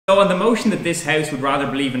So on the motion that this House would rather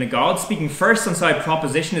believe in a God, speaking first on side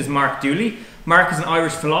proposition is Mark Dooley. Mark is an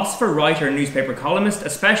Irish philosopher, writer and newspaper columnist, a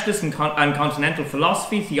specialist in continental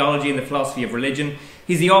philosophy, theology and the philosophy of religion.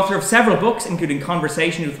 He's the author of several books, including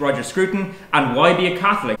Conversations with Roger Scruton and Why Be a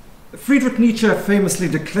Catholic? Friedrich Nietzsche famously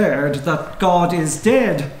declared that God is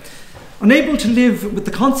dead. Unable to live with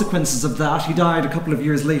the consequences of that, he died a couple of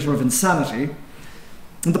years later of insanity.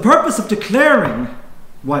 And the purpose of declaring,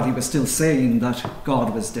 while he was still saying that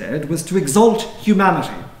God was dead, was to exalt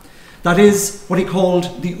humanity. That is what he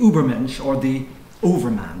called the Übermensch, or the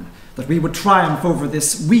overman, that we would triumph over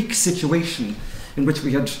this weak situation in which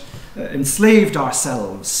we had enslaved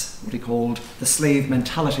ourselves, what he called the slave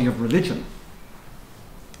mentality of religion.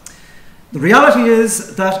 The reality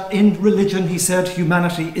is that in religion, he said,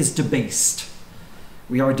 humanity is debased.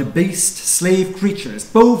 We are debased slave creatures,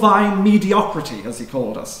 bovine mediocrity, as he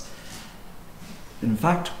called us. In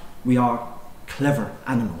fact, we are clever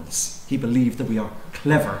animals. He believed that we are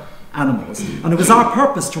clever animals. And it was our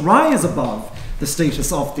purpose to rise above the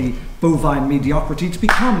status of the bovine mediocrity to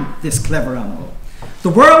become this clever animal.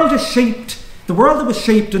 The world is shaped, the world that was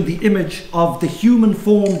shaped in the image of the human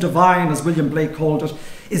form divine, as William Blake called it,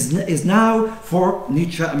 is now, for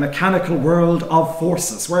Nietzsche, a mechanical world of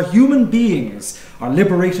forces, where human beings are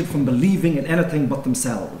liberated from believing in anything but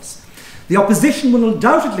themselves. The opposition will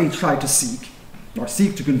undoubtedly try to seek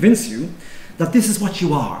to convince you that this is what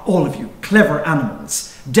you are, all of you, clever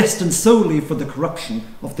animals, destined solely for the corruption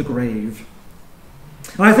of the grave.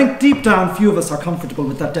 And I think deep down, few of us are comfortable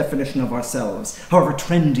with that definition of ourselves, however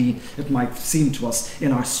trendy it might seem to us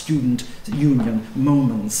in our student union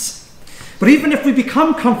moments. But even if we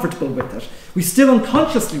become comfortable with it, we still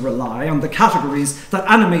unconsciously rely on the categories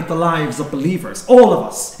that animate the lives of believers, all of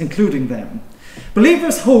us, including them.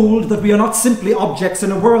 Believers hold that we are not simply objects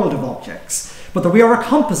in a world of objects, but that we are a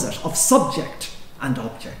composite of subject and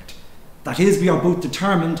object. That is, we are both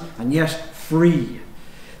determined and yet free.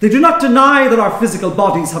 They do not deny that our physical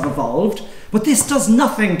bodies have evolved, but this does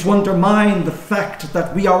nothing to undermine the fact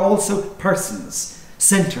that we are also persons,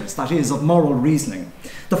 centres, that is, of moral reasoning.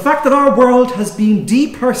 The fact that our world has been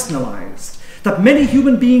depersonalised, that many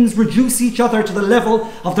human beings reduce each other to the level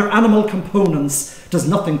of their animal components, does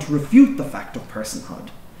nothing to refute the fact of personhood.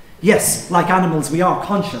 Yes, like animals, we are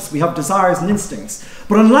conscious, we have desires and instincts,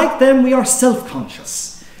 but unlike them, we are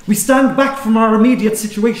self-conscious. We stand back from our immediate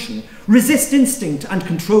situation, resist instinct and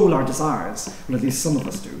control our desires. Well, at least some of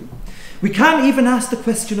us do. We can even ask the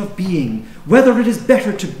question of being, whether it is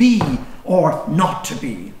better to be or not to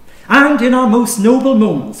be. And in our most noble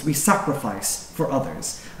moments, we sacrifice for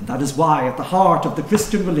others. And that is why at the heart of the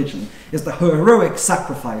Christian religion is the heroic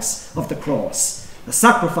sacrifice of the cross, a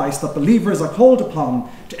sacrifice that believers are called upon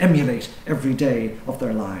to emulate every day of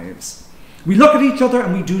their lives. We look at each other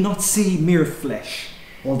and we do not see mere flesh,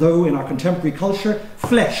 although in our contemporary culture,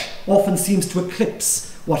 flesh often seems to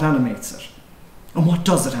eclipse what animates it. And what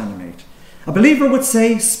does it animate? A believer would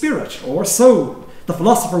say spirit or soul. The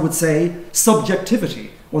philosopher would say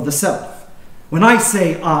subjectivity or the self. When I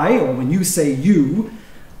say I, or when you say you,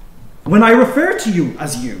 when I refer to you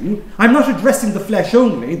as you, I'm not addressing the flesh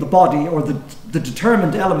only, the body or the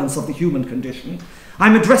determined elements of the human condition.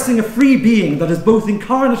 I'm addressing a free being that is both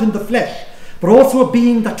incarnate in the flesh, but also a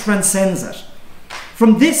being that transcends it.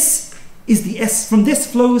 From this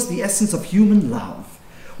flows the essence of human love.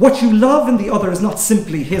 What you love in the other is not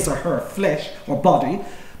simply his or her flesh or body,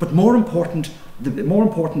 but more importantly,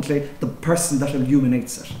 the person that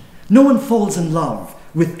illuminates it. No one falls in love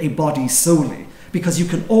with a body solely, because you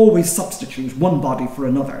can always substitute one body for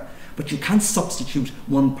another, but you can't substitute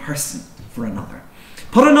one person for another.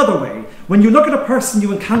 Put another way, when you look at a person,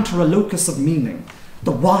 you encounter a locus of meaning,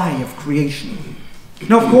 the why of creation.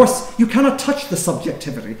 Now, of course, you cannot touch the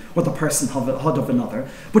subjectivity or the personhood of another,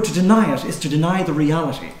 but to deny it is to deny the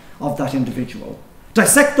reality of that individual.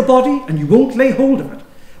 Dissect the body and you won't lay hold of it,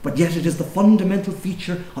 but yet it is the fundamental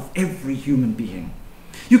feature of every human being.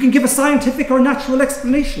 You can give a scientific or natural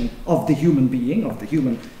explanation of the human being, of the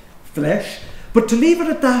human flesh, but to leave it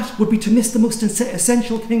at that would be to miss the most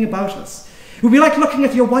essential thing about us. It would be like looking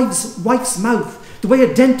at your wife's mouth, the way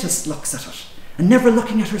a dentist looks at it, and never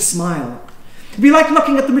looking at her smile. It would be like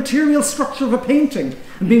looking at the material structure of a painting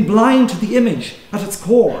and being blind to the image at its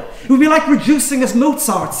core. It would be like reducing a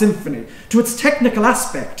Mozart symphony to its technical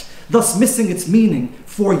aspect, thus missing its meaning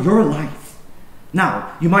for your life.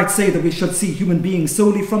 Now, you might say that we should see human beings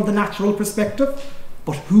solely from the natural perspective,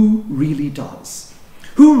 but who really does?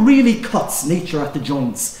 Who really cuts nature at the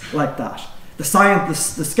joints like that? The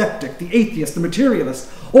scientist, the skeptic, the atheist, the materialist,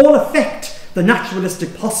 all affect the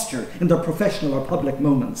naturalistic posture in their professional or public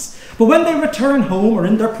moments. But when they return home or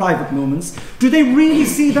in their private moments, do they really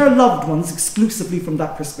see their loved ones exclusively from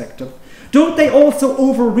that perspective? Don't they also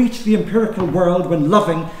overreach the empirical world when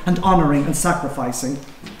loving and honouring and sacrificing?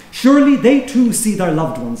 Surely they too see their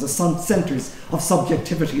loved ones as centres of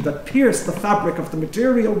subjectivity that pierce the fabric of the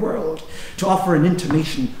material world to offer an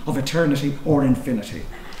intimation of eternity or infinity.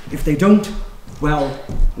 If they don't, well,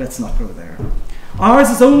 let's not go there. Ours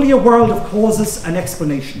is only a world of causes and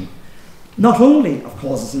explanation. Not only of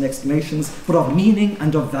causes and explanations, but of meaning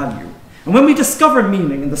and of value. And when we discover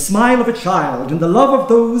meaning in the smile of a child, in the love of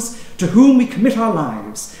those to whom we commit our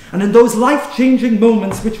lives, and in those life-changing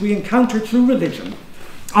moments which we encounter through religion,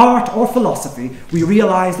 art or philosophy, we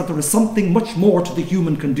realise that there is something much more to the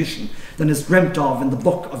human condition than is dreamt of in the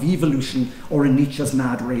book of evolution or in Nietzsche's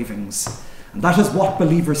mad ravings. And that is what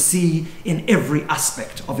believers see in every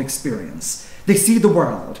aspect of experience. They see the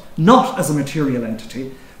world not as a material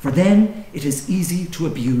entity, for then it is easy to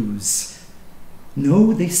abuse.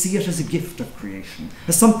 No, they see it as a gift of creation,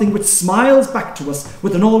 as something which smiles back to us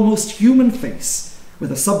with an almost human face,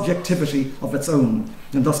 with a subjectivity of its own,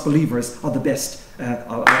 and thus believers are the best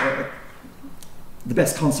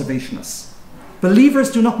conservationists.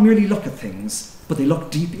 Believers do not merely look at things, but they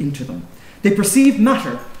look deep into them. They perceive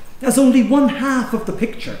matter as only one half of the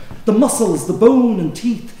picture, the muscles, the bone and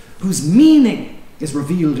teeth, whose meaning is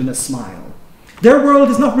revealed in a smile. Their world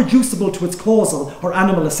is not reducible to its causal or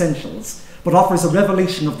animal essentials, but offers a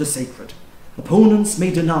revelation of the sacred. Opponents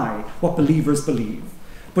may deny what believers believe,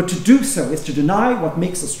 but to do so is to deny what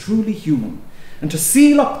makes us truly human, and to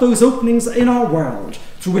seal up those openings in our world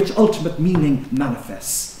through which ultimate meaning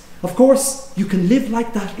manifests. Of course, you can live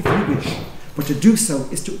like that if you wish, but to do so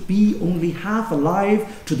is to be only half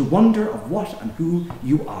alive to the wonder of what and who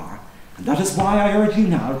you are. And that is why I urge you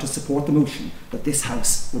now to support the motion that this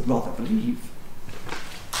House would rather believe.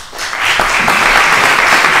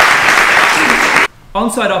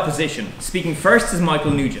 On-side opposition. Speaking first is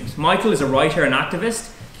Michael Nugent. Michael is a writer and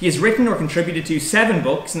activist. He has written or contributed to 7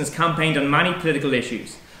 books and has campaigned on many political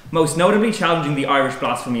issues, most notably challenging the Irish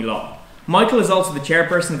blasphemy law. Michael is also the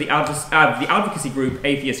chairperson of the advocacy group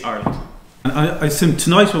Atheist Ireland. And I assume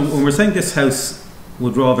tonight when we're saying this House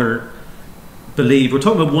would rather believe, we're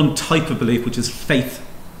talking about one type of belief, which is faith.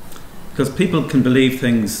 Because people can believe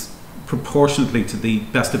things proportionately to the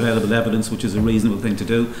best available evidence, which is a reasonable thing to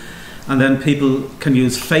do. And then people can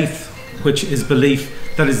use faith, which is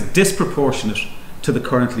belief that is disproportionate to the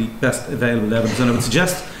currently best available evidence. And I would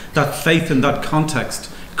suggest that faith in that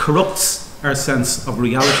context corrupts our sense of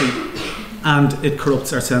reality and it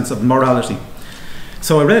corrupts our sense of morality.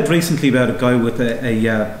 So I read recently about a guy with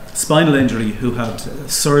a spinal injury who had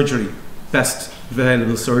surgery, best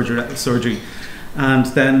available surgery, and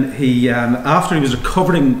then he, after he was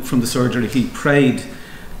recovering from the surgery, he prayed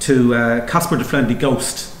to Casper the Friendly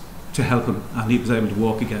Ghost to help him, and he was able to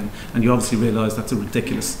walk again. And you obviously realise that's a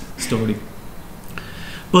ridiculous story.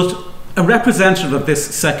 But a representative of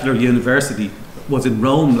this secular university was in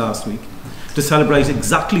Rome last week to celebrate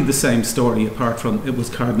exactly the same story, apart from it was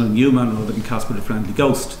Cardinal Newman rather than Casper the Friendly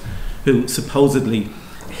Ghost, who supposedly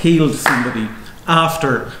healed somebody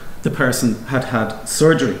after the person had had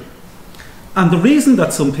surgery. And the reason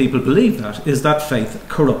that some people believe that is that faith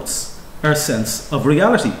corrupts our sense of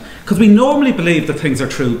reality. Because we normally believe that things are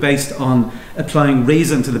true based on applying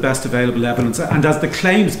reason to the best available evidence, and as the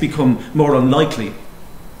claims become more unlikely,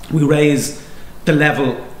 we raise the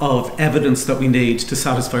level of evidence that we need to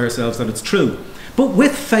satisfy ourselves that it's true. But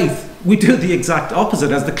with faith, we do the exact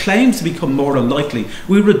opposite. As the claims become more unlikely,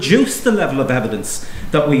 we reduce the level of evidence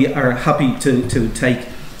that we are happy to take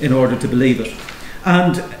in order to believe it.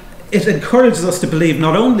 And it encourages us to believe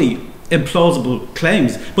not only implausible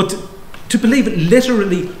claims, but to believe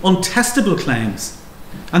literally untestable claims.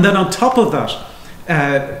 And then on top of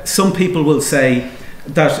that, some people will say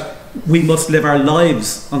that we must live our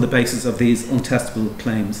lives on the basis of these untestable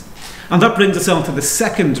claims. And that brings us on to the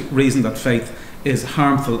second reason that faith is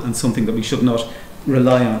harmful and something that we should not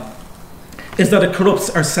rely on, is that it corrupts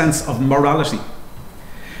our sense of morality.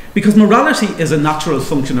 Because morality is a natural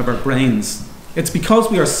function of our brains. It's because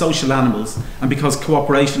we are social animals and because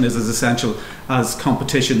cooperation is as essential as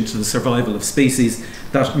competition to the survival of species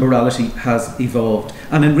that morality has evolved.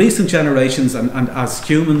 And in recent generations, and as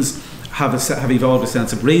humans have evolved a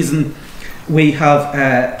sense of reason, we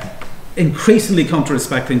have increasingly come to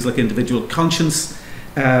respect things like individual conscience,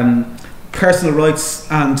 personal rights,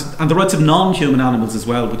 and the rights of non-human animals as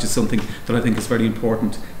well, which is something that I think is very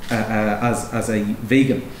important as a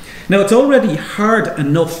vegan. Now, it's already hard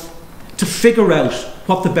enough to figure out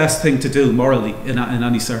what the best thing to do morally in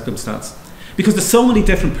any circumstance. Because there's so many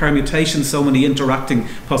different permutations, so many interacting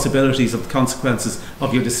possibilities of the consequences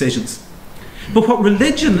of your decisions. But what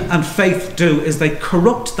religion and faith do is they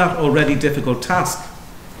corrupt that already difficult task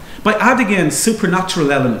by adding in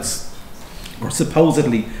supernatural elements, or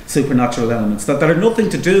supposedly supernatural elements, that are nothing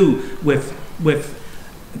to do with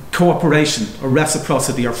cooperation or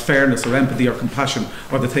reciprocity or fairness or empathy or compassion,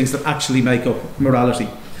 or the things that actually make up morality.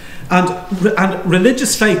 And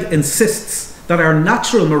religious faith insists that our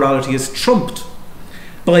natural morality is trumped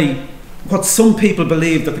by what some people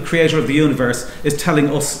believe that the creator of the universe is telling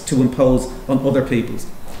us to impose on other peoples.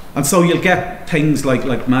 And so you'll get things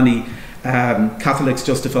like many Catholics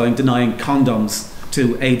justifying denying condoms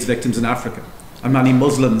to AIDS victims in Africa, and many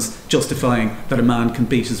Muslims justifying that a man can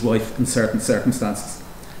beat his wife in certain circumstances.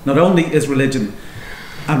 Not only is religion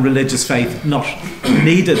and religious faith not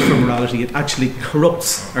needed for morality, it actually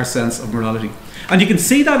corrupts our sense of morality. And you can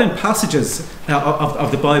see that in passages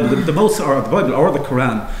of the Bible, the most, or the Bible or the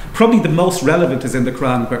Quran. Probably the most relevant is in the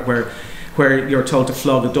Quran, where you're told to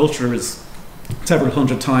flog adulterers several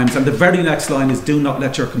hundred times, and the very next line is, "Do not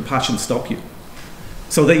let your compassion stop you."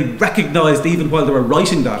 So they recognised, even while they were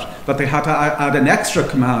writing that they had to add an extra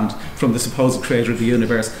command from the supposed creator of the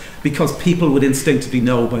universe, because people would instinctively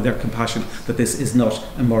know by their compassion that this is not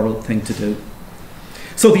a moral thing to do.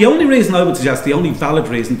 So the only reason I would suggest, the only valid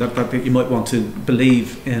reason that you might want to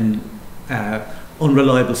believe in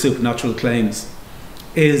unreliable supernatural claims,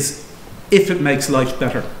 is if it makes life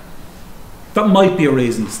better. That might be a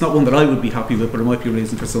reason. It's not one that I would be happy with, but it might be a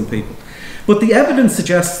reason for some people. But the evidence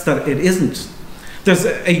suggests that it isn't. There's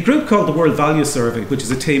a group called the World Values Survey, which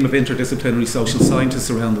is a team of interdisciplinary social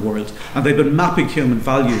scientists around the world, and they've been mapping human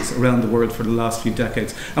values around the world for the last few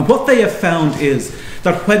decades. And what they have found is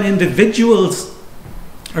that when individuals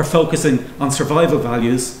are focusing on survival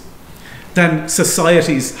values, then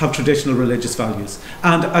societies have traditional religious values.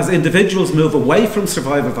 And as individuals move away from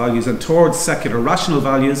survival values and towards secular rational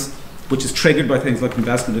values, which is triggered by things like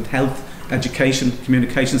investment in health, education,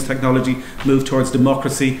 communications technology, move towards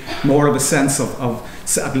democracy, more of a sense of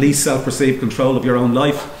at least self-perceived control of your own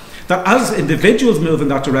life, that as individuals move in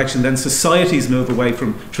that direction, then societies move away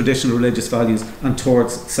from traditional religious values and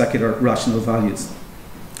towards secular rational values.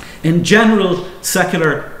 In general,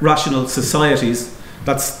 secular rational societies,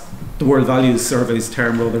 that's the World Values Survey's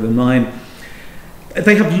term rather than mine,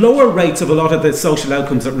 they have lower rates of a lot of the social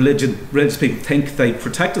outcomes that religious people think they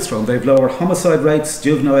protect us from. They have lower homicide rates,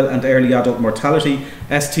 juvenile and early adult mortality,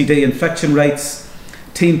 STD infection rates,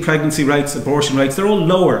 teen pregnancy rates, abortion rates. They're all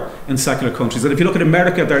lower in secular countries. And if you look at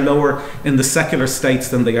America, they're lower in the secular states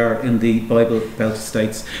than they are in the Bible Belt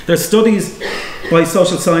states. There's studies by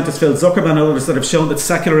social scientist Phil Zuckerman and others that have shown that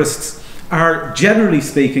secularists are, generally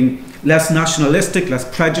speaking, less nationalistic, less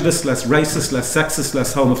prejudiced, less racist, less sexist,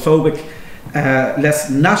 less homophobic, less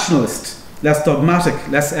nationalist, less dogmatic,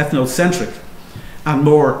 less ethnocentric, and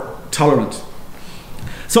more tolerant.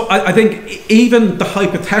 So I think even the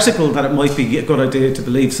hypothetical that it might be a good idea to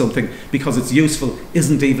believe something because it's useful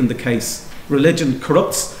isn't even the case. Religion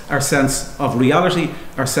corrupts our sense of reality,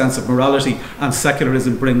 our sense of morality, and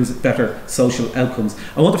secularism brings better social outcomes.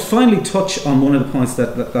 I want to finally touch on one of the points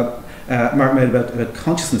that Mark made about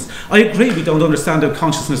consciousness. I agree we don't understand how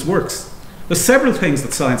consciousness works. There's several things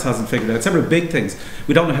that science hasn't figured out, several big things.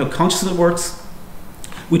 We don't know how consciousness works.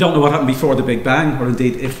 We don't know what happened before the Big Bang, or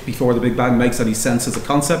indeed if before the Big Bang makes any sense as a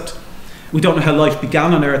concept. We don't know how life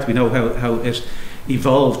began on Earth. We know how it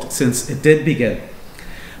evolved since it did begin.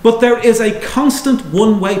 But there is a constant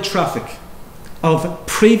one-way traffic of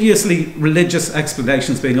previously religious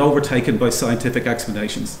explanations being overtaken by scientific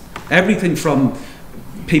explanations. Everything from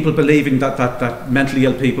people believing that mentally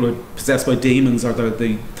ill people are possessed by demons, or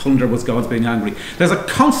the thunder was God's being angry. There's a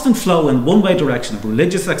constant flow in one-way direction of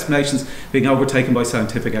religious explanations being overtaken by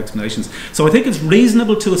scientific explanations. So I think it's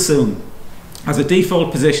reasonable to assume, as a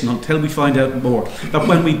default position until we find out more, that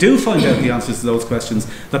when we do find out the answers to those questions,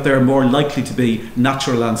 that there are more likely to be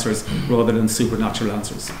natural answers rather than supernatural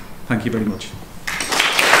answers. Thank you very much.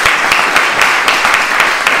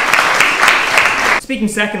 Speaking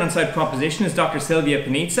second on side proposition is Dr. Silvia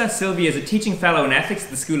Panizza. Silvia is a teaching fellow in ethics at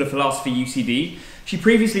the School of Philosophy, UCD. She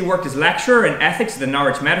previously worked as lecturer in ethics at the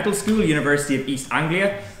Norwich Medical School, University of East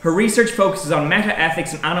Anglia. Her research focuses on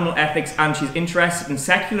meta-ethics and animal ethics, and she's interested in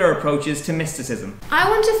secular approaches to mysticism. I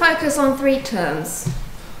want to focus on three terms: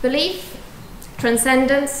 belief,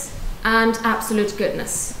 transcendence, and absolute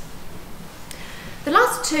goodness. The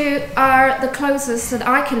last two are the closest that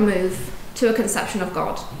I can move to a conception of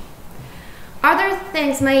God. Other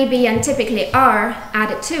things maybe and typically are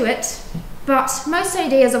added to it, but most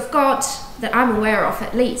ideas of God, that I'm aware of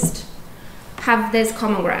at least, have this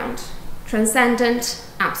common ground: transcendent,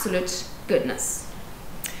 absolute goodness.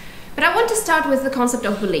 But I want to start with the concept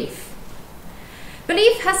of belief.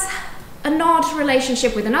 Belief has an odd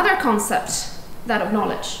relationship with another concept, that of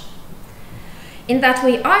knowledge, in that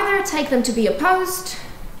we either take them to be opposed,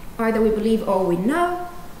 either we believe all we know,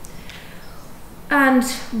 and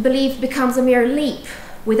belief becomes a mere leap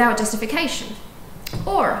without justification,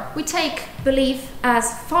 or we take belief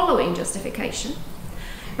as following justification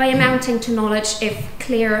by amounting to knowledge if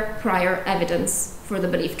clear prior evidence for the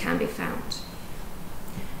belief can be found.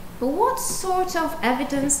 But what sort of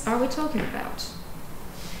evidence are we talking about?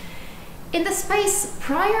 In the space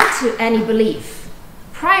prior to any belief,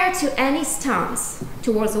 prior to any stance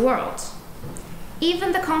towards the world,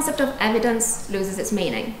 even the concept of evidence loses its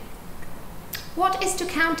meaning. What is to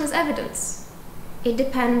count as evidence? It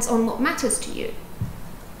depends on what matters to you,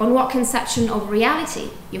 on what conception of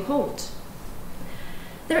reality you hold.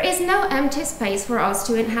 There is no empty space for us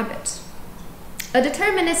to inhabit. A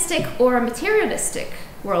deterministic or a materialistic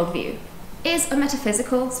worldview is a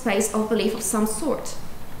metaphysical space of belief of some sort.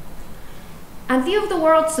 And view of the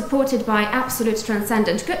world supported by absolute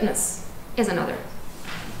transcendent goodness is another.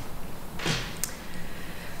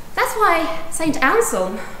 That's why St.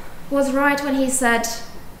 Anselm was right when he said,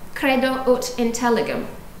 "Credo ut intelligam,"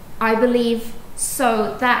 I believe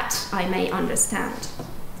so that I may understand.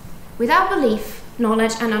 Without belief,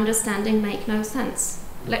 knowledge and understanding make no sense,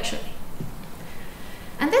 literally.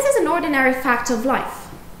 And this is an ordinary fact of life,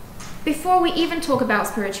 before we even talk about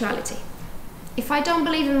spirituality. If I don't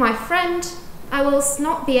believe in my friend, I will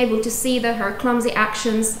not be able to see that her clumsy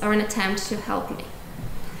actions are an attempt to help me.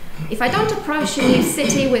 If I don't approach a new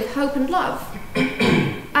city with hope and love,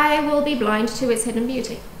 I will be blind to its hidden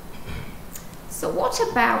beauty. So what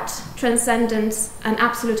about transcendence and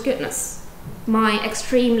absolute goodness, my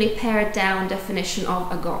extremely pared down definition of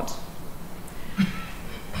a God?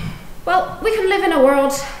 Well, we can live in a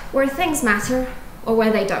world where things matter or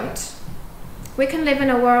where they don't. We can live in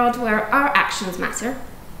a world where our actions matter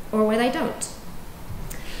or where they don't.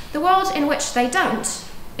 The world in which they don't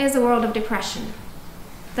is a world of depression.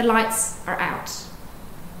 The lights are out.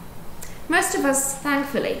 Most of us,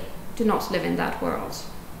 thankfully, do not live in that world.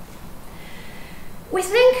 We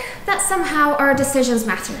think that somehow our decisions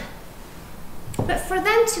matter. But for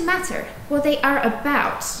them to matter, what they are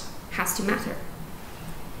about has to matter.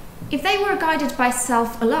 If they were guided by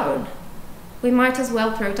self alone, we might as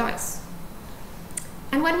well throw dice.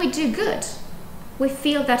 And when we do good, we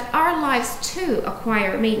feel that our lives too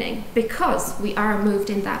acquire meaning because we are moved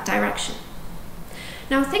in that direction.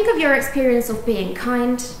 Now think of your experience of being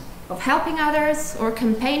kind, of helping others, or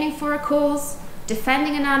campaigning for a cause,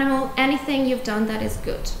 defending an animal, anything you've done that is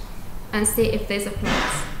good, and see if this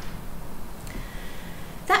applies.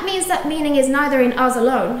 That means that meaning is neither in us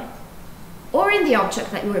alone or in the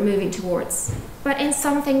object that we're moving towards, but in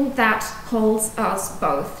something that holds us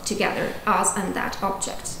both together, us and that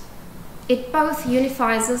object. It both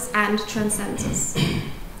unifies us and transcends us.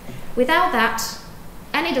 Without that,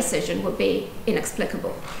 any decision would be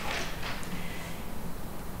inexplicable.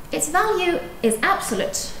 Its value is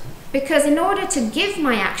absolute, because in order to give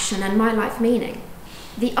my action and my life meaning,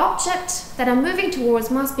 the object that I'm moving towards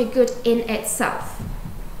must be good in itself,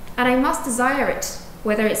 and I must desire it,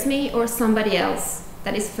 whether it's me or somebody else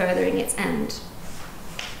that is furthering its end.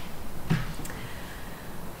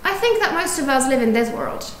 I think that most of us live in this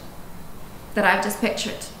world that I've just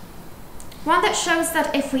pictured. One that shows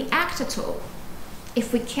that if we act at all,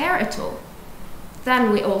 if we care at all,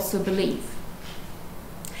 then we also believe.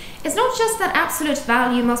 It's not just that absolute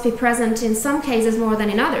value must be present in some cases more than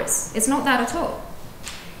in others. It's not that at all.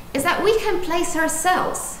 It's that we can place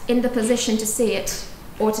ourselves in the position to see it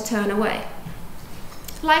or to turn away.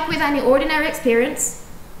 Like with any ordinary experience,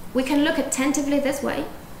 we can look attentively this way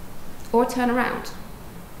or turn around.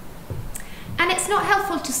 And it's not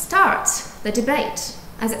helpful to start the debate,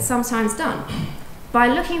 as it's sometimes done, by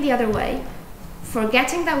looking the other way,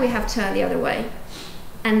 forgetting that we have turned the other way,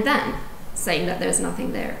 and then saying that there's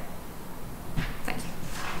nothing there. Thank you.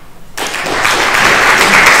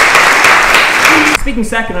 Speaking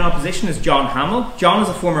second in opposition is John Hamill. John is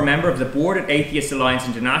a former member of the board at Atheist Alliance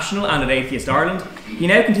International and at Atheist Ireland. He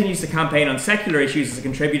now continues to campaign on secular issues as a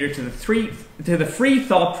contributor to the Free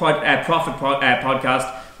Thought Profit podcast,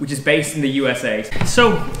 which is based in the USA.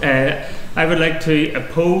 So, I would like to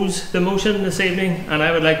oppose the motion this evening, and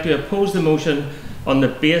I would like to oppose the motion on the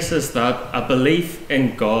basis that a belief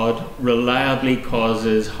in God reliably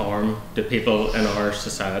causes harm to people in our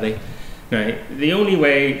society. Now, the only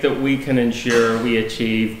way that we can ensure we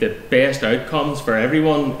achieve the best outcomes for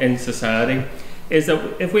everyone in society is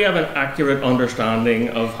that if we have an accurate understanding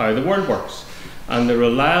of how the world works. And the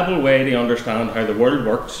reliable way to understand how the world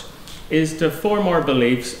works is to form our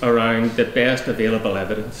beliefs around the best available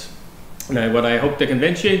evidence. Now, what I hope to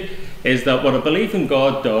convince you is that what a belief in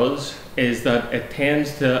God does is that it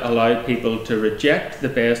tends to allow people to reject the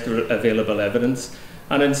best available evidence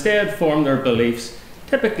and instead form their beliefs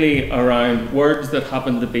typically around words that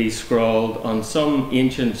happen to be scrawled on some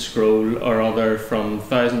ancient scroll or other from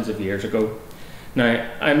thousands of years ago. Now,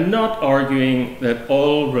 I'm not arguing that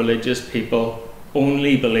all religious people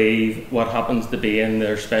only believe what happens to be in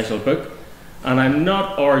their special book, and I'm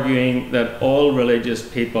not arguing that all religious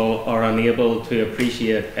people are unable to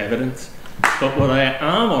appreciate evidence. But what I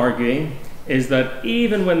am arguing is that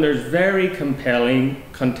even when there's very compelling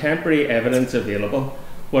contemporary evidence available,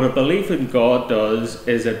 what a belief in God does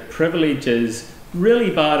is it privileges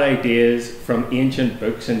really bad ideas from ancient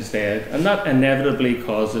books instead, and that inevitably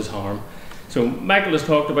causes harm. So Michael has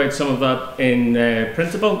talked about some of that in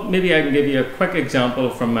principle. Maybe I can give you a quick example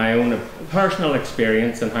from my own personal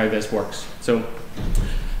experience and how this works. So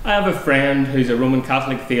I have a friend who's a Roman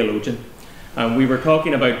Catholic theologian, and we were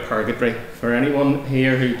talking about purgatory. For anyone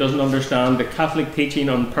here who doesn't understand the Catholic teaching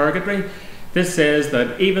on purgatory, this says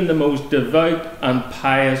that even the most devout and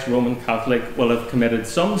pious Roman Catholic will have committed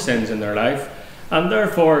some sins in their life, and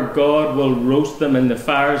therefore God will roast them in the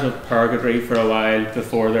fires of purgatory for a while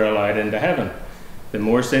before they're allowed into heaven. The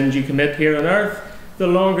more sins you commit here on earth, the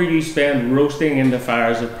longer you spend roasting in the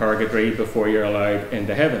fires of purgatory before you're allowed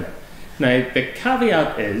into heaven. Now, the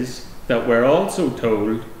caveat is that we're also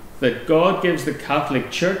told that God gives the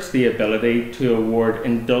Catholic Church the ability to award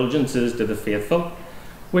indulgences to the faithful,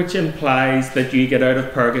 which implies that you get out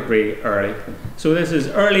of purgatory early. So this is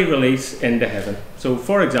early release into heaven. So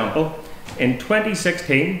for example, in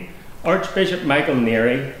 2016, Archbishop Michael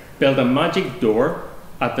Neary built a magic door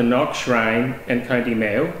at the Knox Shrine in County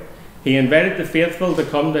Mayo. He invited the faithful to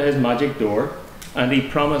come to his magic door, and he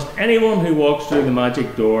promised anyone who walks through the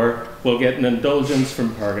magic door will get an indulgence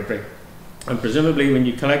from purgatory. And presumably when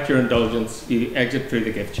you collect your indulgence, you exit through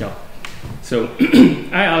the gift shop. So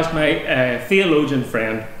I asked my theologian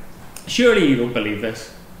friend, surely you don't believe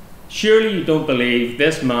this? Surely you don't believe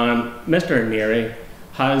this man, Mr. Neary,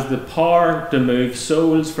 has the power to move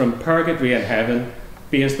souls from purgatory and heaven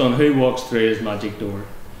based on who walks through his magic door?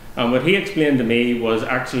 And what he explained to me was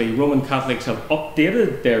actually Roman Catholics have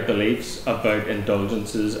updated their beliefs about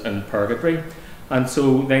indulgences and purgatory, and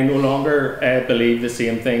so they no longer believe the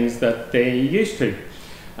same things that they used to.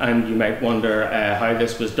 And you might wonder how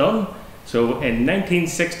this was done. So in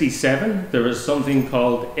 1967, there was something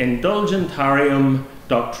called Indulgentarium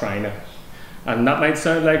Doctrina. And that might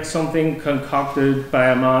sound like something concocted by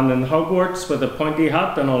a man in Hogwarts with a pointy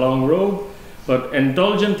hat and a long robe, but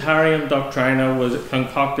Indulgentarium Doctrina was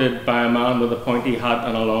concocted by a man with a pointy hat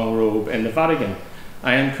and a long robe in the Vatican.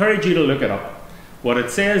 I encourage you to look it up. What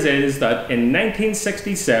it says is that in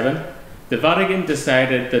 1967, the Vatican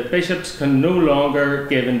decided that bishops can no longer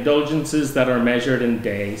give indulgences that are measured in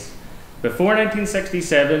days. Before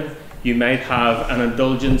 1967, you might have an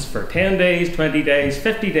indulgence for 10 days, 20 days,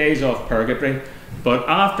 50 days off purgatory, but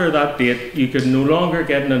after that date, you could no longer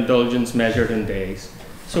get an indulgence measured in days.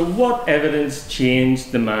 So what evidence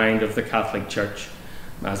changed the mind of the Catholic Church?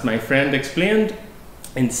 As my friend explained,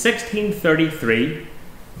 in 1633,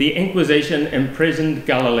 the Inquisition imprisoned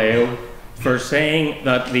Galileo for saying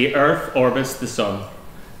that the earth orbits the sun.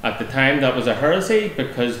 At the time, that was a heresy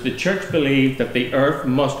because the church believed that the earth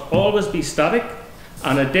must always be static,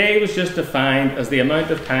 and a day was just defined as the amount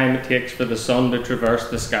of time it takes for the sun to traverse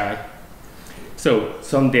the sky. So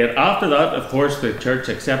some date after that, of course, the church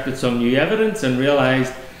accepted some new evidence and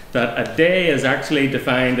realised that a day is actually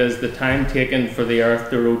defined as the time taken for the earth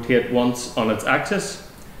to rotate once on its axis.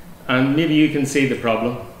 And maybe you can see the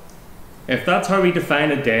problem. If that's how we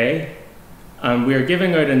define a day, and we're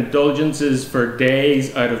giving out indulgences for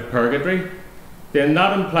days out of purgatory, then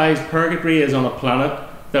that implies purgatory is on a planet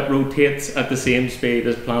that rotates at the same speed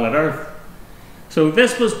as planet Earth. So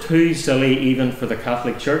this was too silly even for the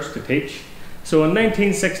Catholic Church to teach. So in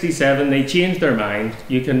 1967 they changed their mind.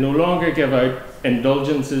 You can no longer give out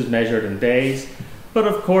indulgences measured in days, but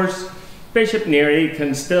of course Bishop Neary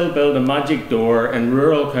can still build a magic door in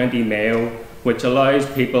rural County Mayo which allows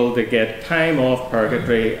people to get time off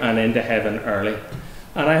purgatory and into heaven early.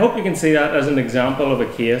 And I hope you can see that as an example of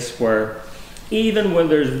a case where even when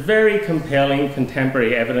there's very compelling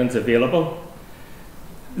contemporary evidence available,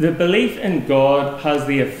 the belief in God has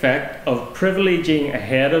the effect of privileging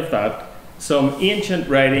ahead of that some ancient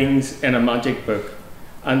writings in a magic book.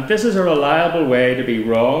 And this is a reliable way to be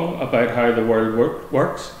wrong about how the world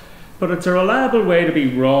works, but it's a reliable way to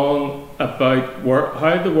be wrong about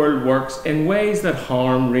how the world works in ways that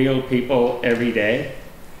harm real people every day.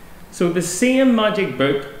 So the same magic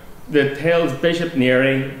book that tells Bishop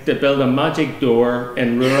Neary to build a magic door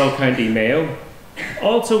in rural County Mayo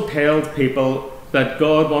also tells people that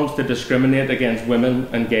God wants to discriminate against women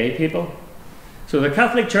and gay people. So the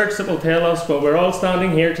Catholic Church that will tell us what we're all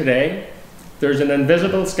standing here today, there's an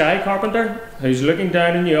invisible sky carpenter who's looking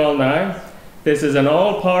down on you all now. This is an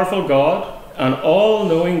all-powerful God, an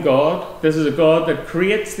all-knowing God. This is a God that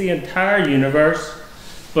creates the entire universe,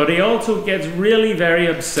 but he also gets really very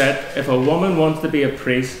upset if a woman wants to be a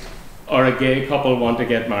priest or a gay couple want to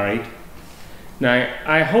get married. Now,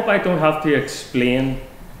 I hope I don't have to explain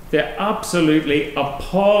the absolutely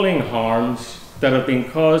appalling harms that have been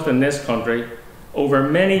caused in this country over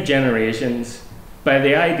many generations by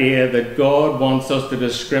the idea that God wants us to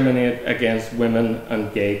discriminate against women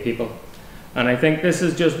and gay people. And I think this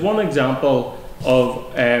is just one example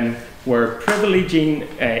of where privileging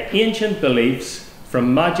ancient beliefs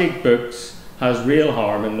from magic books has real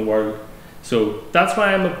harm in the world. So that's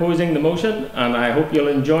why I'm opposing the motion, and I hope you'll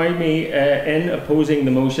enjoy me in opposing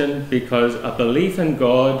the motion, because a belief in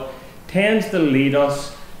God tends to lead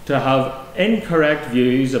us to have incorrect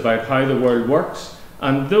views about how the world works,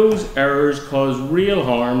 and those errors cause real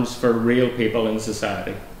harms for real people in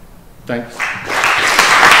society. Thanks.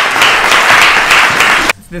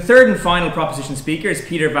 The third and final proposition speaker is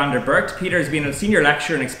Peter van der Burgt. Peter has been a senior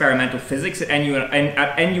lecturer in experimental physics at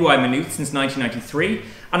NUI Maynooth since 1993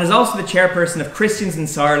 and is also the chairperson of Christians in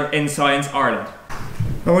Science Ireland.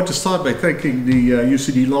 I want to start by thanking the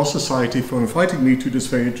UCD Law Society for inviting me to this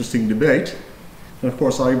very interesting debate. And of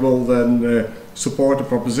course I will then support the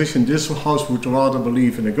proposition this House would rather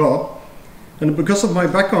believe in a God. And because of my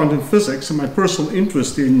background in physics and my personal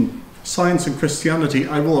interest in science and Christianity,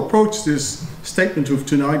 I will approach this statement of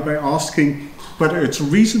tonight by asking whether it's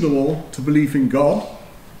reasonable to believe in God,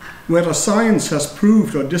 whether science has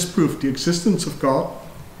proved or disproved the existence of God,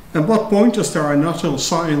 and what pointers there are in natural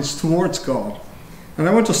science towards God. And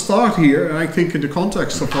I want to start here, and I think in the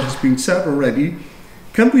context of what has been said already,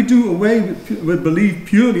 can we do away with belief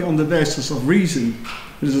purely on the basis of reason?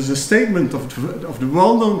 This is a statement of the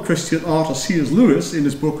well-known Christian author C.S. Lewis in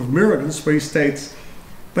his book of Miracles, where he states,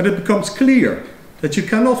 "But it becomes clear that you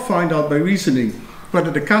cannot find out by reasoning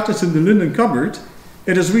whether the cat is in the linen cupboard.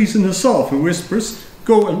 It is reason herself who whispers,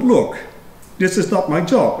 'Go and look.' This is not my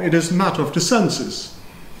job, it is a matter of the senses."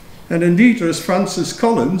 And indeed there is Francis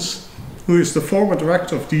Collins, who is the former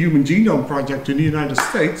director of the Human Genome Project in the United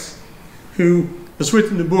States, who has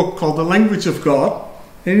written a book called The Language of God.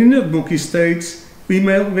 And in that book he states, "We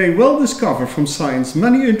may well discover from science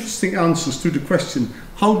many interesting answers to the question,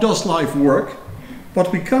 how does life work?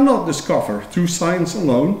 What we cannot discover through science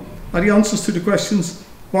alone are the answers to the questions,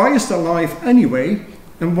 why is there life anyway,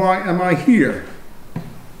 and why am I here?"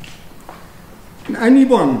 And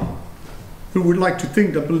anyone who would like to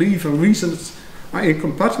think that belief and reason are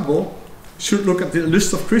incompatible should look at the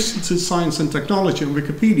list of Christians in science and technology on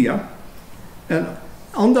Wikipedia. And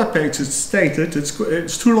on that page it's stated,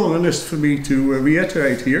 it's too long a list for me to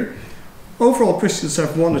reiterate here, overall Christians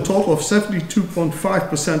have won a total of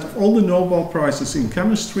 72.5% of all the Nobel Prizes in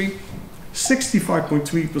chemistry,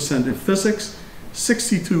 65.3% in physics,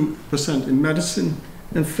 62% in medicine,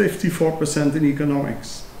 and 54% in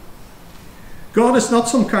economics. God is not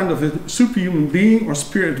some kind of a superhuman being or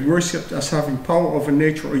spirit worshipped as having power over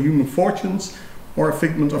nature or human fortunes, or a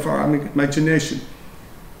figment of our imagination.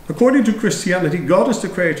 According to Christianity, God is the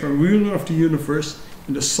creator and ruler of the universe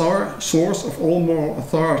and the source of all moral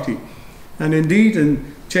authority. And indeed, in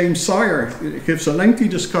James Sire gives a lengthy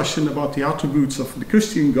discussion about the attributes of the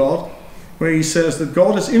Christian God, where he says that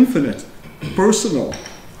God is infinite, personal,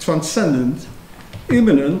 transcendent,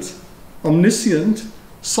 immanent, omniscient,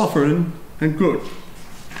 sovereign, and good.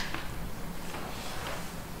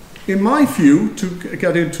 In my view, to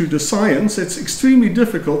get into the science, it's extremely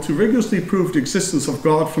difficult to rigorously prove the existence of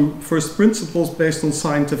God from first principles based on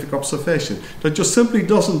scientific observation. That just simply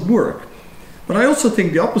doesn't work. But I also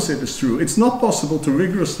think the opposite is true. It's not possible to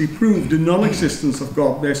rigorously prove the non-existence of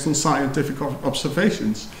God based on scientific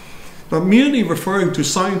observations. But merely referring to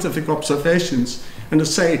scientific observations and to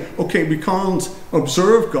say, okay, we can't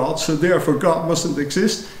observe God, so therefore God mustn't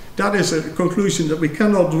exist, that is a conclusion that we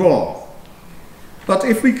cannot draw. But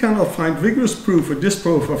if we cannot find vigorous proof or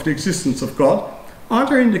disproof of the existence of God, are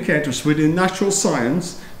there indicators within natural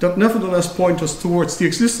science that nevertheless point us towards the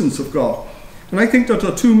existence of God? And I think that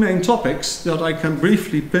there are two main topics that I can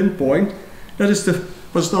briefly pinpoint. That is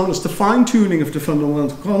what's known as the fine-tuning of the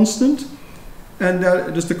fundamental constant, and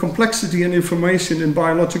that is the complexity and information in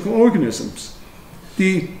biological organisms.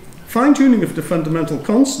 The fine-tuning of the fundamental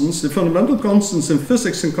constants in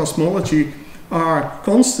physics and cosmology are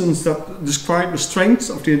constants that describe the strengths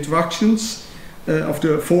of the interactions of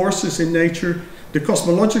the forces in nature, the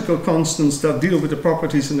cosmological constants that deal with the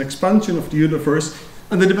properties and expansion of the universe,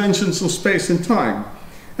 and the dimensions of space and time.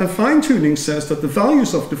 And fine-tuning says that the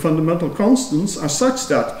values of the fundamental constants are such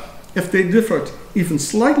that if they differed even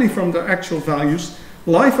slightly from their actual values,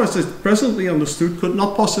 life as it's presently understood could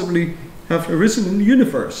not possibly have arisen in the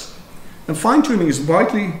universe. And fine-tuning is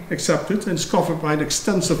widely accepted and is covered by an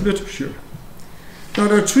extensive literature. Now,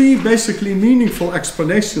 there are three basically meaningful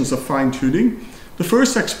explanations of fine-tuning. The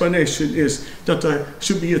first explanation is that there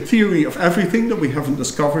should be a theory of everything that we haven't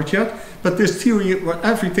discovered yet, but this theory of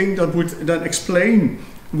everything that would then explain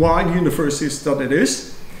why the universe is that it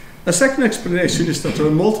is. A second explanation is that there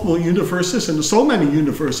are multiple universes, and there are so many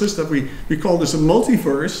universes that we call this a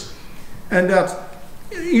multiverse, and that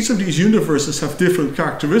each of these universes have different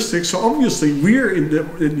characteristics. So obviously we're in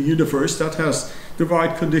the universe that has the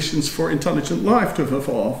right conditions for intelligent life to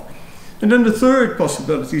evolve. And then the third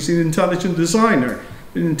possibility is an intelligent designer,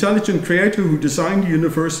 an intelligent creator who designed the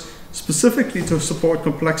universe specifically to support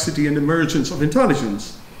complexity and emergence of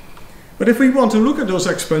intelligence. But if we want to look at those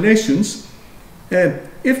explanations,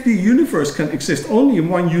 if the universe can exist only in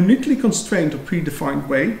one uniquely constrained or predefined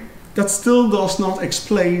way, that still does not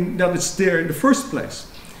explain that it's there in the first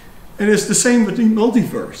place. And it's the same with the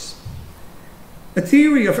multiverse. A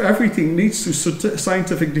theory of everything leads to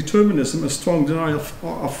scientific determinism, a strong denial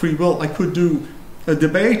of free will. I could do a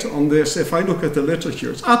debate on this if I look at the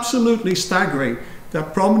literature. It's absolutely staggering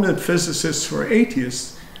that prominent physicists who are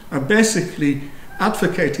atheists are basically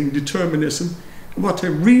advocating determinism. What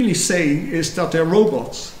they're really saying is that they're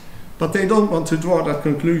robots, but they don't want to draw that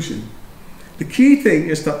conclusion. The key thing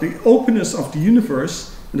is that the openness of the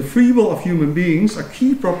universe and the free will of human beings are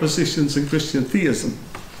key propositions in Christian theism.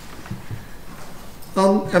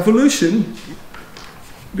 On evolution,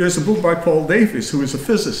 there's a book by Paul Davies, who is a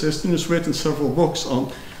physicist and has written several books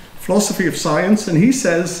on philosophy of science, and he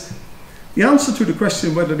says the answer to the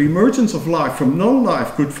question whether the emergence of life from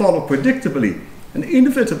non-life could follow predictably and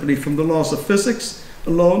inevitably from the laws of physics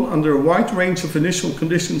alone under a wide range of initial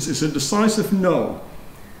conditions is a decisive no.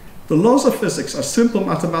 The laws of physics are simple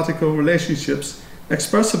mathematical relationships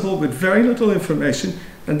expressible with very little information,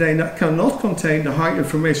 and they cannot contain the high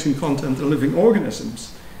information content of living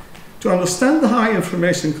organisms. To understand the high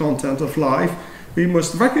information content of life, we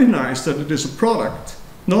must recognize that it is a product,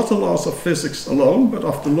 not the laws of physics alone, but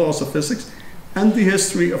of the laws of physics and the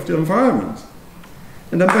history of the environment.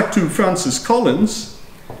 And then back to Francis Collins,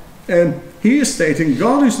 and he is stating,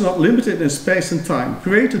 God is not limited in space and time,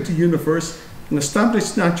 created the universe and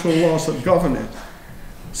established natural laws that govern it.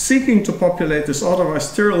 Seeking to populate this otherwise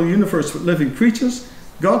sterile universe with living creatures,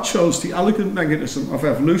 God chose the elegant mechanism of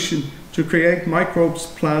evolution to create microbes,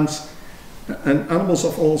 plants, and animals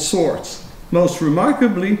of all sorts. Most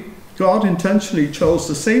remarkably, God intentionally chose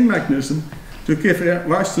the same mechanism to give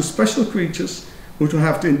rise to special creatures who to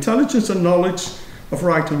have the intelligence and knowledge of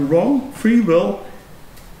right and wrong, free will,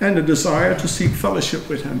 and a desire to seek fellowship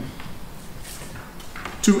with Him.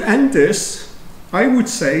 To end this, I would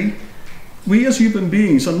say, we as human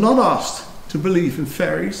beings are not asked to believe in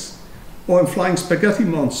fairies or in flying spaghetti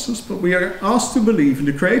monsters, but we are asked to believe in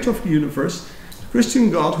the creator of the universe, the Christian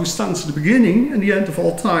God who stands at the beginning and the end of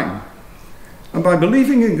all time. And by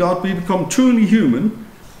believing in God, we become truly human,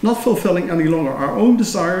 not fulfilling any longer our own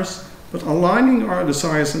desires, but aligning our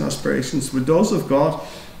desires and aspirations with those of God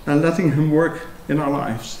and letting Him work in our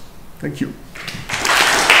lives. Thank you.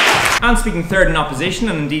 And speaking third in opposition,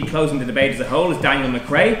 and indeed closing the debate as a whole, is Daniel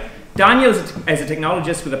McCrea. Daniel is a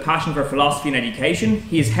technologist with a passion for philosophy and education.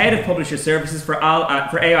 He is head of publisher services for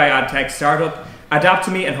AI ad tech startup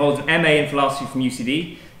Adapt2Me and holds an MA in philosophy from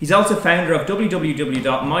UCD. He's also founder of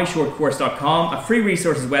www.myshortcourse.com, a free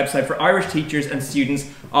resources website for Irish teachers and students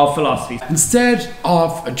of philosophy. Instead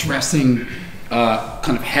of addressing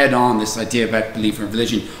kind of head on this idea about belief in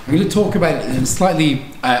religion, I'm going to talk about it in a slightly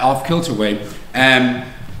off-kilter way.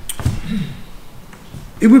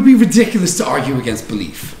 It would be ridiculous to argue against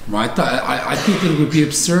belief, right? I think that it would be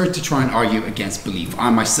absurd to try and argue against belief.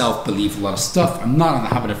 I myself believe a lot of stuff. I'm not in the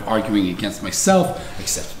habit of arguing against myself,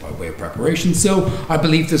 except by way of preparation. So I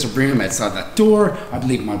believe there's a room outside that door. I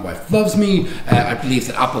believe my wife loves me. I believe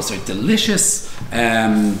that apples are delicious.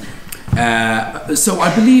 So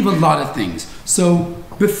I believe a lot of things. So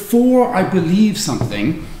before I believe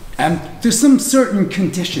something, there's some certain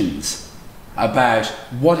conditions about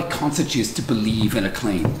what it constitutes to believe in a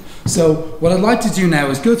claim. So what I'd like to do now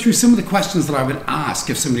is go through some of the questions that I would ask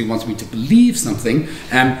if somebody wants me to believe something.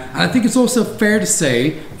 And I think it's also fair to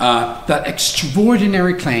say that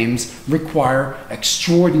extraordinary claims require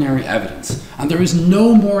extraordinary evidence. And there is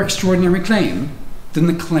no more extraordinary claim than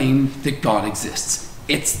the claim that God exists.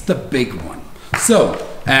 It's the big one. So,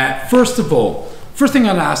 first of all, first thing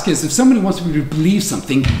I'd ask is if somebody wants me to believe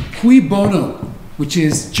something, cui bono, which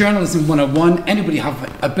is journalism 101. Anybody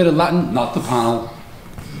have a bit of Latin? Not the panel.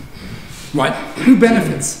 Right, who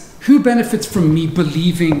benefits? Who benefits from me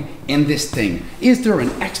believing in this thing? Is there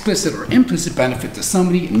an explicit or implicit benefit to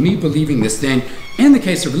somebody in me believing this thing? In the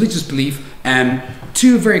case of religious belief,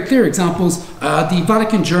 two very clear examples. The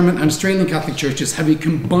Vatican, German and Australian Catholic churches have a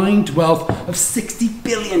combined wealth of $60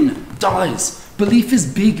 billion. Belief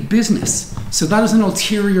is big business. So that is an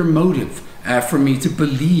ulterior motive for me to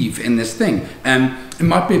believe in this thing. It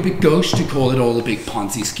might be a bit gauche to call it all a big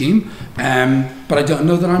Ponzi scheme, but I don't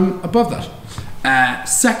know that I'm above that.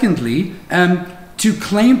 Secondly, to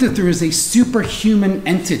claim that there is a superhuman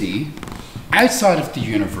entity outside of the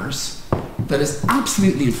universe that is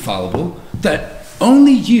absolutely infallible, that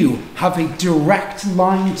only you have a direct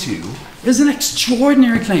line to, is an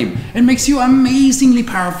extraordinary claim. It makes you amazingly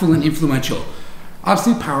powerful and influential.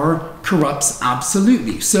 Absolute power corrupts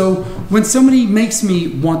absolutely. So when somebody makes me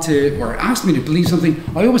want to, or asks me to believe something,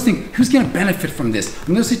 I always think, who's going to benefit from this?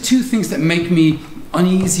 And those are two things that make me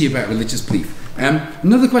uneasy about religious belief.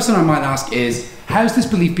 Another question I might ask is, how's this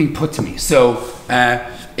belief being put to me? So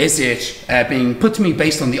is it being put to me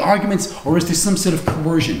based on the arguments, or is there some sort of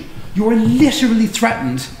coercion? You are literally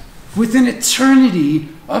threatened with an eternity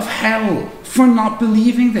of hell for not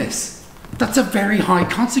believing this. That's a very high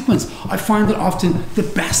consequence. I find that often the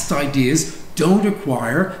best ideas don't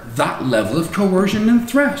require that level of coercion and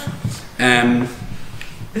threat.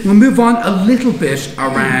 We'll move on a little bit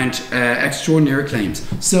around extraordinary claims.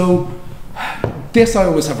 So this I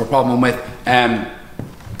always have a problem with.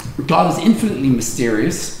 God is infinitely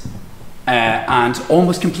mysterious and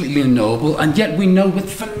almost completely unknowable, and yet we know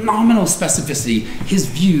with phenomenal specificity his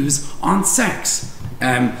views on sex.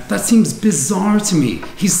 That seems bizarre to me.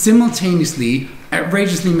 He's simultaneously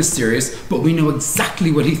outrageously mysterious, but we know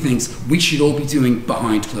exactly what he thinks we should all be doing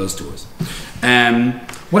behind closed doors.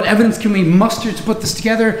 What evidence can we muster to put this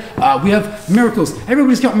together? We have miracles.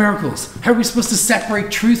 Everybody's got miracles. How are we supposed to separate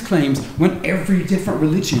truth claims when every different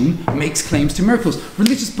religion makes claims to miracles?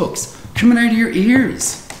 Religious books coming out of your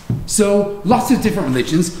ears. So lots of different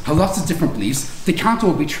religions have lots of different beliefs. They can't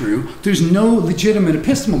all be true. There's no legitimate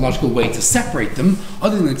epistemological way to separate them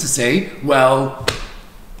other than to say, well,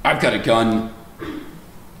 I've got a gun.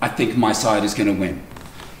 I think my side is going to win.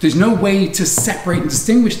 There's no way to separate and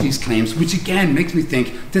distinguish these claims, which again makes me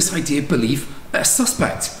think this idea of belief is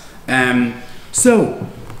suspect. So,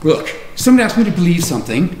 look, somebody asked me to believe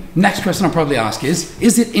something. Next question I'll probably ask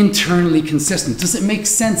is it internally consistent? Does it make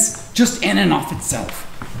sense just in and of itself?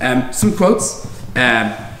 Some quotes.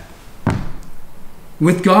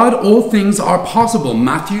 With God, all things are possible.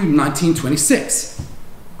 Matthew 19:26.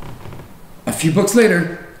 A few books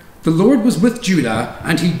later, the Lord was with Judah,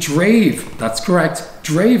 and he drave, that's correct,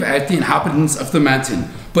 drave out the inhabitants of the mountain.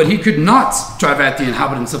 But he could not drive out the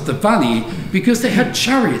inhabitants of the valley because they had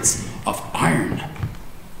chariots of iron.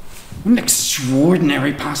 What an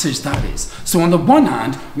extraordinary passage that is. So on the one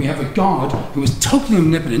hand, we have a God who is totally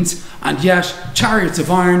omnipotent, and yet chariots of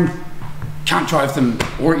iron can't drive them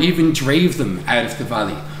or even drave them out of the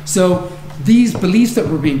valley. So these beliefs that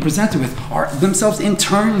we're being presented with are themselves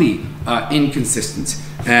internally inconsistent.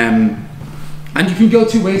 And you can go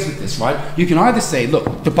two ways with this, right? You can either say,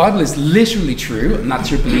 look, the Bible is literally true, and that's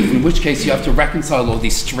your belief, in which case you have to reconcile all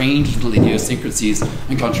these strange little idiosyncrasies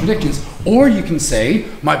and contradictions. Or you can say,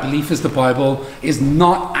 my belief is the Bible is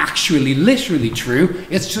not actually literally true,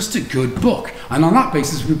 it's just a good book. And on that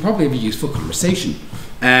basis, we probably have a useful conversation.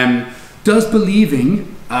 Does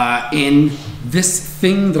believing in this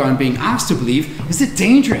thing that I'm being asked to believe, is it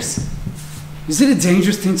dangerous? Is it a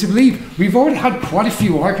dangerous thing to believe? We've already had quite a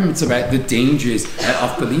few arguments about the dangers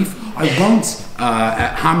of belief. I won't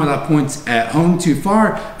hammer that point home too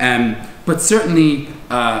far, but certainly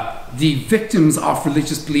the victims of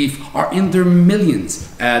religious belief are in their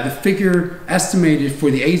millions. The figure estimated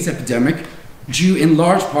for the AIDS epidemic, due in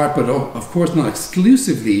large part, but of course not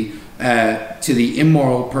exclusively, to the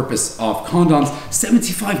immoral purpose of condoms,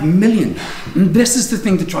 75 million. And this is the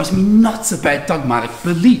thing that drives me nuts about dogmatic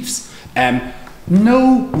beliefs.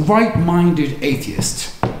 No right-minded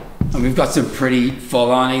atheist, and we've got some pretty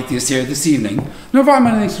full-on atheists here this evening, no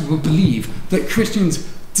right-minded atheist will believe that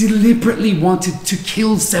Christians deliberately wanted to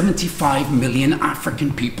kill 75 million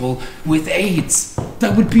African people with AIDS.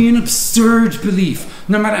 that would be an absurd belief.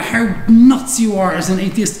 No matter how nuts you are as an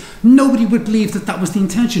atheist, nobody would believe that that was the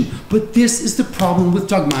intention. But this is the problem with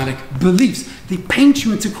dogmatic beliefs. They paint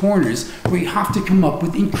you into corners where you have to come up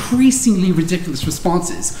with increasingly ridiculous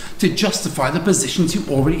responses to justify the positions you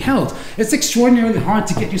already held. It's extraordinarily hard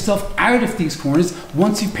to get yourself out of these corners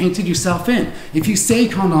once you've painted yourself in. If you say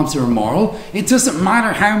condoms are immoral, it doesn't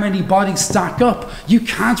matter how many bodies stack up. You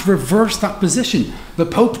can't reverse that position. The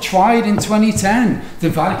Pope tried in 2010. The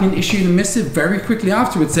Vatican issued a missive very quickly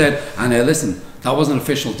afterwards, said, and listen, that wasn't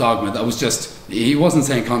official dogma. That was just, he wasn't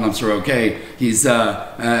saying condoms are okay.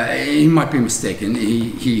 He might be mistaken.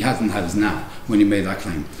 He hasn't had his nap when he made that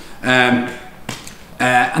claim. And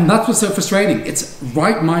that's what's so frustrating. It's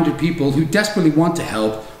right-minded people who desperately want to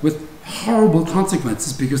help with horrible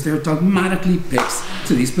consequences because they're dogmatically fixed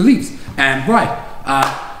to these beliefs.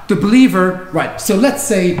 The believer, right, so let's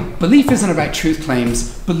say belief isn't about truth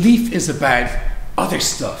claims. Belief is about other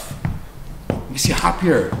stuff. Makes you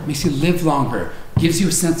happier, makes you live longer, gives you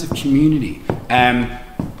a sense of community. I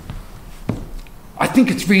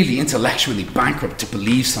think it's really intellectually bankrupt to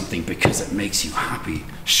believe something because it makes you happy.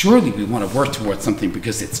 Surely we want to work towards something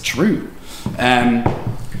because it's true.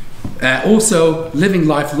 Also, living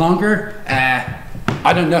life longer.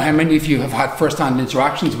 I don't know how many of you have had first-hand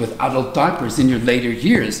interactions with adult diapers in your later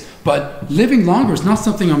years, but living longer is not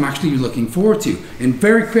something I'm actually looking forward to. In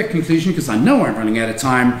very quick conclusion, because I know I'm running out of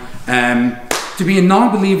time, to be a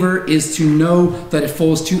non-believer is to know that it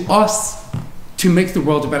falls to us to make the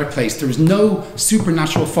world a better place. There is no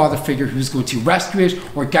supernatural father figure who's going to rescue it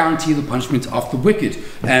or guarantee the punishment of the wicked.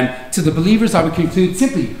 To the believers, I would conclude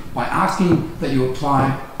simply by asking that you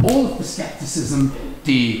apply all of the skepticism,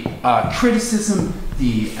 the criticism,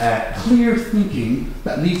 the clear thinking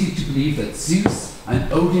that leads you to believe that Zeus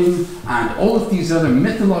and Odin and all of these other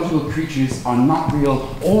mythological creatures are not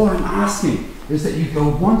real. All I'm asking is that you go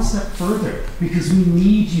one step further, because we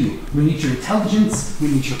need you. We need your intelligence, we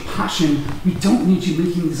need your passion. We don't need you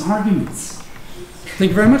making these arguments.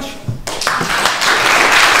 Thank you very much.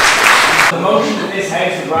 The motion that this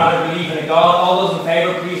House would rather believe in a God. All those in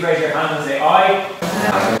favour, please raise your hand and say aye.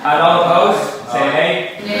 And all opposed, say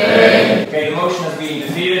nay. Nay. Okay, the motion has been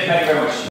defeated. Thank you very much.